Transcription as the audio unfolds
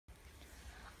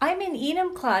I'm in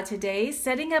Enumclaw today,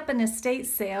 setting up an estate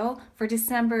sale for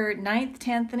December 9th,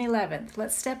 10th, and 11th.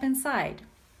 Let's step inside.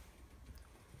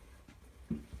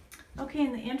 Okay,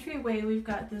 in the entryway we've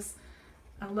got this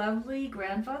lovely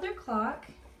grandfather clock,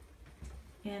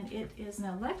 and it is an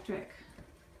electric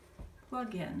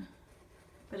plug-in,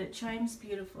 but it chimes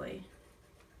beautifully.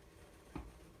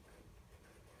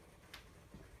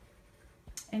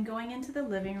 And going into the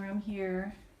living room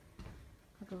here,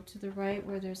 I'll go to the right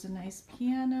where there's a nice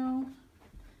piano.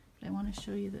 But I want to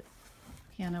show you the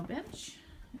piano bench.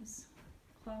 It's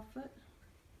clawfoot.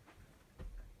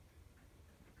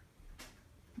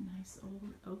 Nice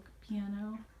old oak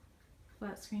piano.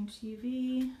 Flat screen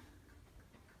TV.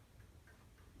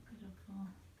 Beautiful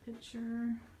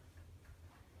picture.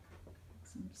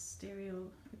 Some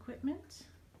stereo equipment.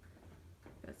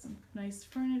 Got some nice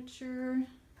furniture.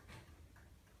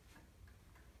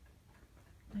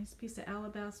 Nice piece of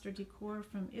alabaster decor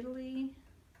from Italy.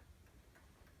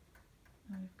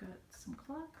 And we've got some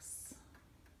clocks.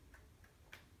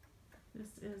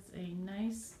 This is a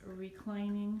nice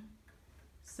reclining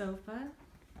sofa.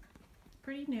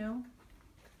 Pretty new.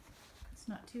 It's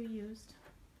not too used.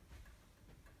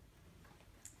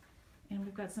 And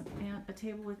we've got a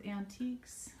table with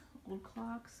antiques, old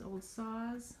clocks, old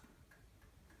saws.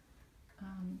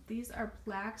 These are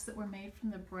plaques that were made from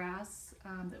the brass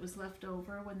that was left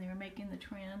over when they were making the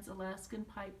Trans-Alaskan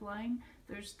Pipeline.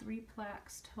 There's 3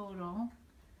 plaques total.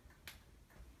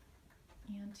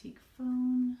 Antique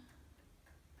phone,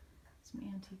 some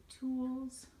antique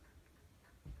tools,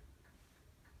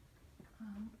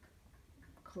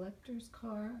 collector's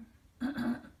car.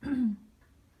 That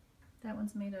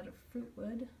one's made out of fruit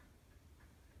wood.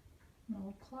 An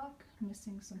old clock,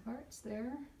 missing some parts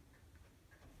there.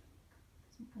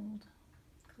 Old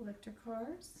collector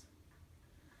cars.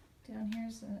 Down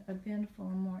here's a bin full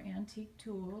of more antique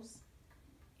tools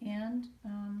and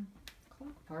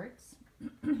clock parts.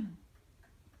 I'm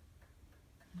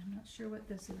not sure what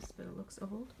this is, but it looks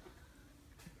old.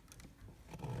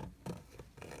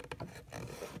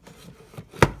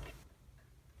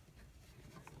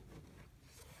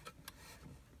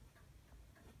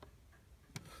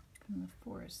 From the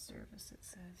Forest Service, it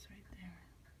says right there.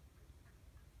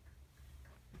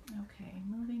 Okay,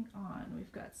 moving on,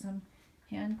 we've got some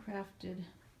handcrafted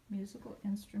musical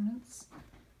instruments.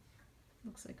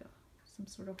 Looks like some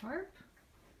sort of harp.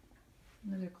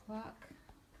 Another clock.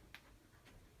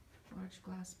 Large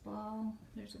glass ball.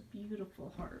 There's a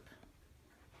beautiful harp.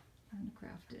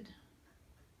 Handcrafted.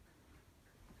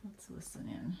 Let's listen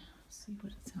in, see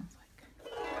what it sounds like.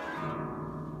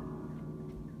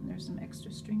 And there's some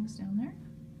extra strings down there.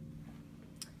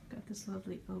 Got this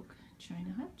lovely oak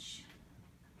china hutch.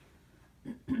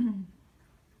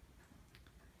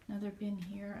 Another bin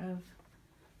here of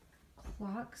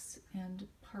clocks and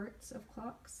parts of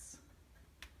clocks.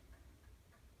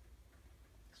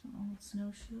 Some old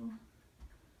snowshoe,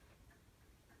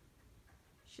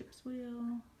 ship's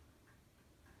wheel,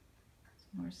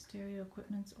 some more stereo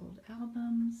equipment, old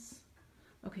albums.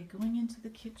 Okay, going into the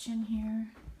kitchen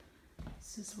here.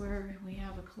 This is where we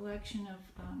have a collection of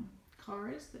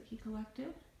cars that he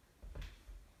collected,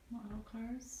 model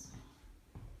cars.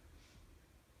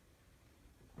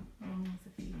 Along with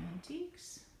a few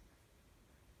antiques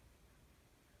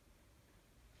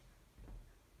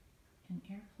and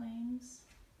airplanes,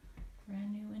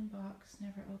 brand new in box,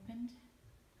 never opened.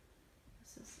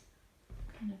 This is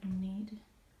kind of neat.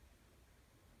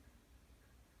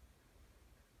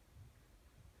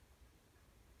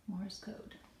 Morse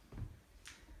code.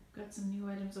 Got some new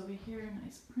items over here,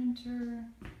 nice printer,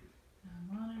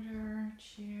 monitor,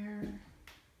 chair,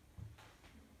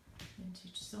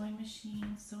 vintage sewing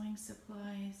machine, sewing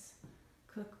supplies,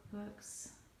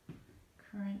 cookbooks,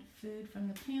 current food from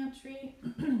the pantry.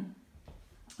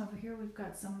 Over here we've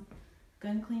got some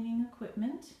gun cleaning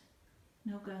equipment.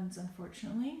 No guns,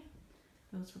 unfortunately.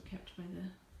 Those were kept by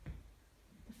the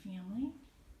family.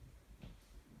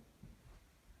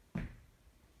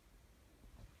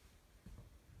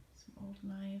 Some old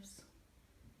knives.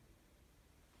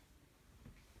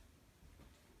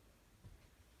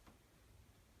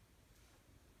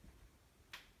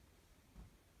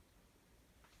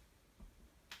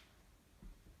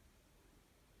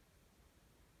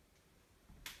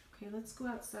 Okay, let's go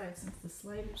outside since the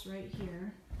slider's right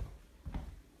here.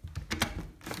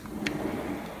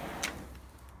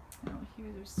 Out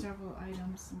here there's several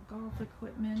items, some golf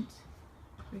equipment,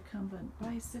 recumbent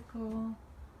bicycle,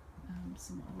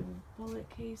 some old bullet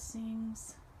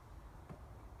casings.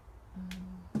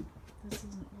 This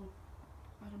is an old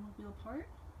automobile part.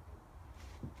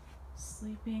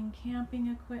 Sleeping,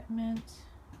 camping equipment,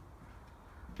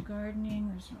 gardening.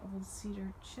 There's an old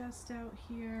cedar chest out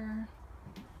here.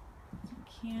 Some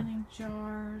canning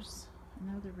jars.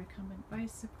 Another recumbent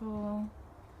bicycle.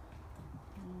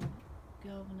 Old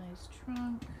galvanized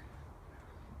trunk.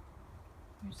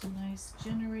 There's a nice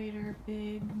generator,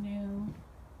 big, new.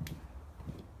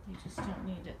 They just don't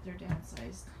need it. They're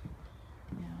downsized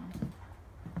now.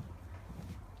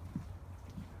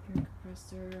 Air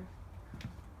compressor.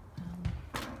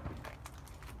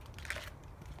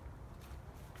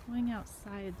 Going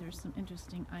outside, there's some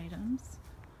interesting items.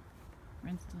 For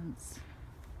instance,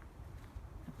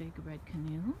 a big red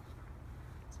canoe,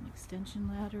 some extension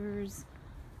ladders,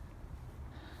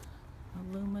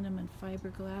 aluminum and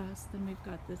fiberglass. Then we've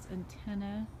got this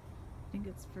antenna. I think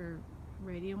it's for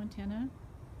radio antenna.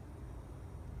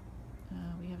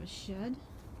 We have a shed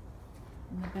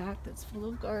in the back that's full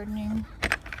of gardening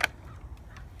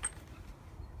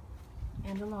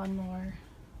and a lawnmower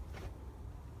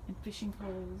and fishing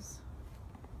poles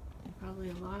and probably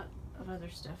a lot of other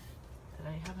stuff that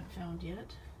I haven't found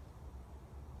yet.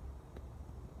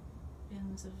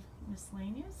 Bins of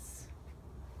miscellaneous.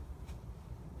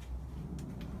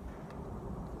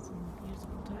 Some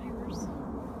usable tires.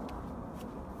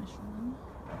 Michelin.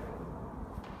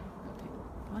 Okay,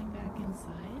 going back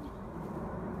inside.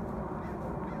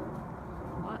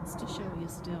 Lots to show you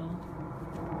still.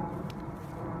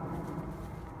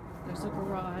 There's a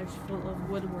garage full of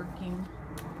woodworking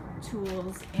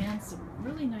tools and some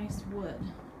really nice wood.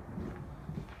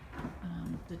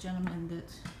 The gentleman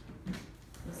that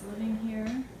was living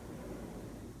here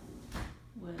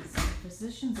was a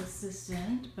physician's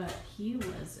assistant, but he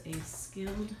was a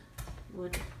skilled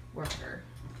woodworker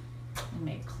and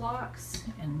made clocks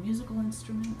and musical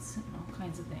instruments and all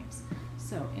kinds of things.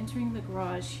 So entering the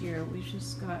garage here, we've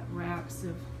just got racks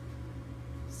of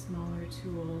smaller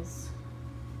tools,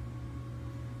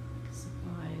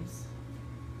 supplies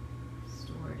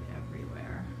stored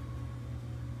everywhere.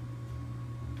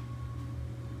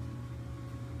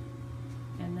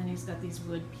 And then he's got these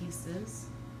wood pieces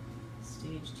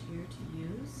staged here to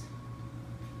use.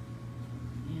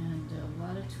 And a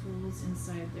lot of tools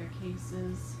inside their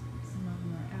cases. Some of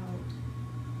them are out.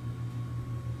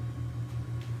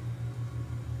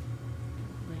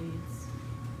 Blades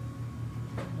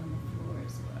on the floor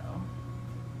as well.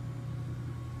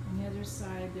 On the other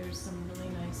side, there's some really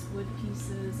nice wood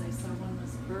pieces. I saw one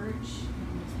was birch,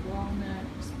 one was walnut,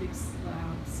 just big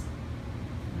slabs,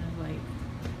 kind of like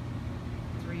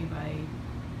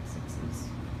 3x6s.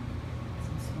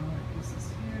 Some smaller pieces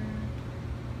here.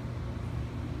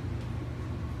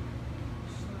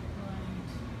 Short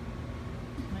light.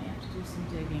 Might have to do some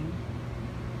digging.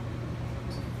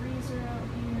 There's a freezer out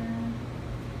here.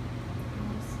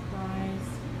 All supplies.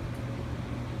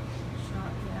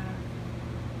 Shop vac.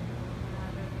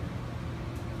 Ladder.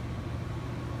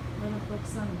 Little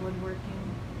books on woodworking.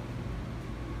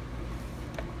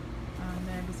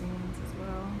 Magazines as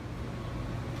well.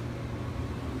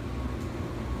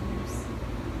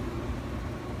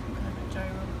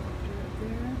 Gyrocopter up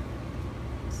there,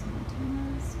 some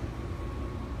antennas.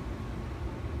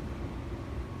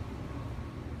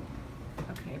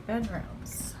 Okay,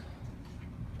 bedrooms.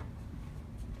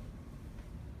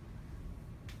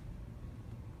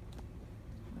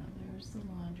 Well, there's the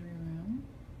laundry room.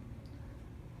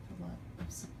 A lot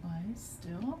of supplies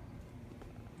still.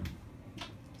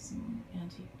 Some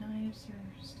antique knives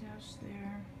are stashed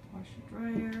there. Washer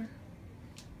dryer.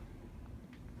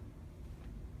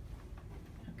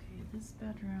 This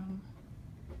bedroom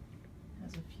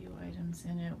has a few items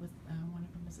in it. With one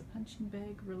of them is a punching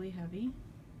bag, really heavy.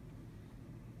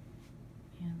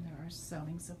 And there are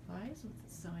sewing supplies with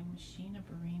a sewing machine, a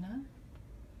Barina.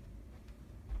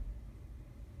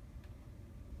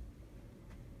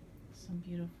 Some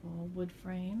beautiful wood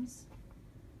frames,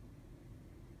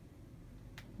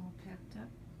 all packed up.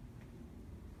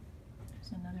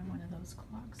 There's another one of those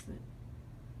clocks that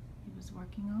he was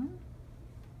working on.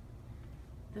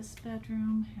 This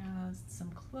bedroom has some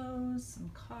clothes, some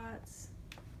cots,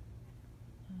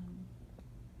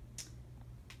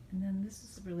 and then this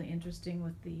is really interesting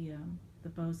with the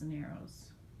bows and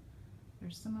arrows.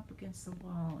 There's some up against the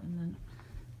wall, and then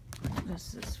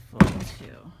this is full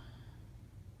too.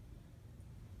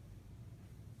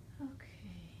 Okay.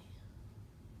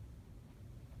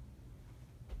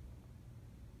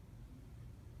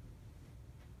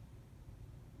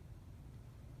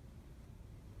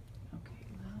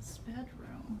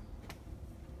 Bedroom.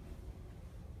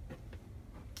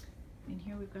 In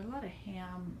here we've got a lot of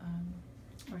ham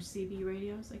or CB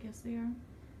radios, I guess they are.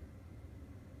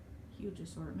 Huge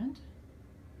assortment.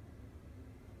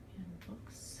 And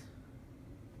books.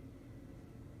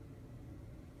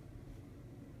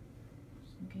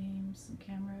 some games, some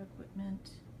camera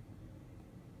equipment,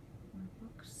 more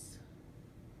books,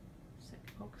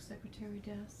 oak secretary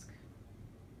desk.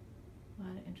 A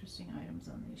lot of interesting items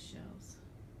on these shelves.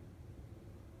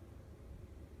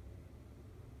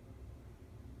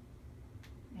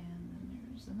 And then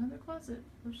there's another closet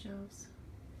full of shelves.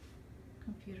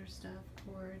 Computer stuff,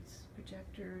 cords,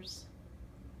 projectors.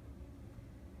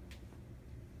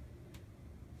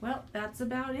 Well, that's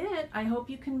about it. I hope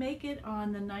you can make it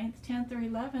on the 9th, 10th, or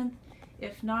 11th.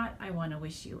 If not, I want to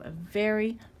wish you a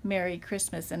very Merry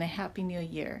Christmas and a Happy New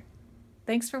Year.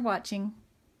 Thanks for watching.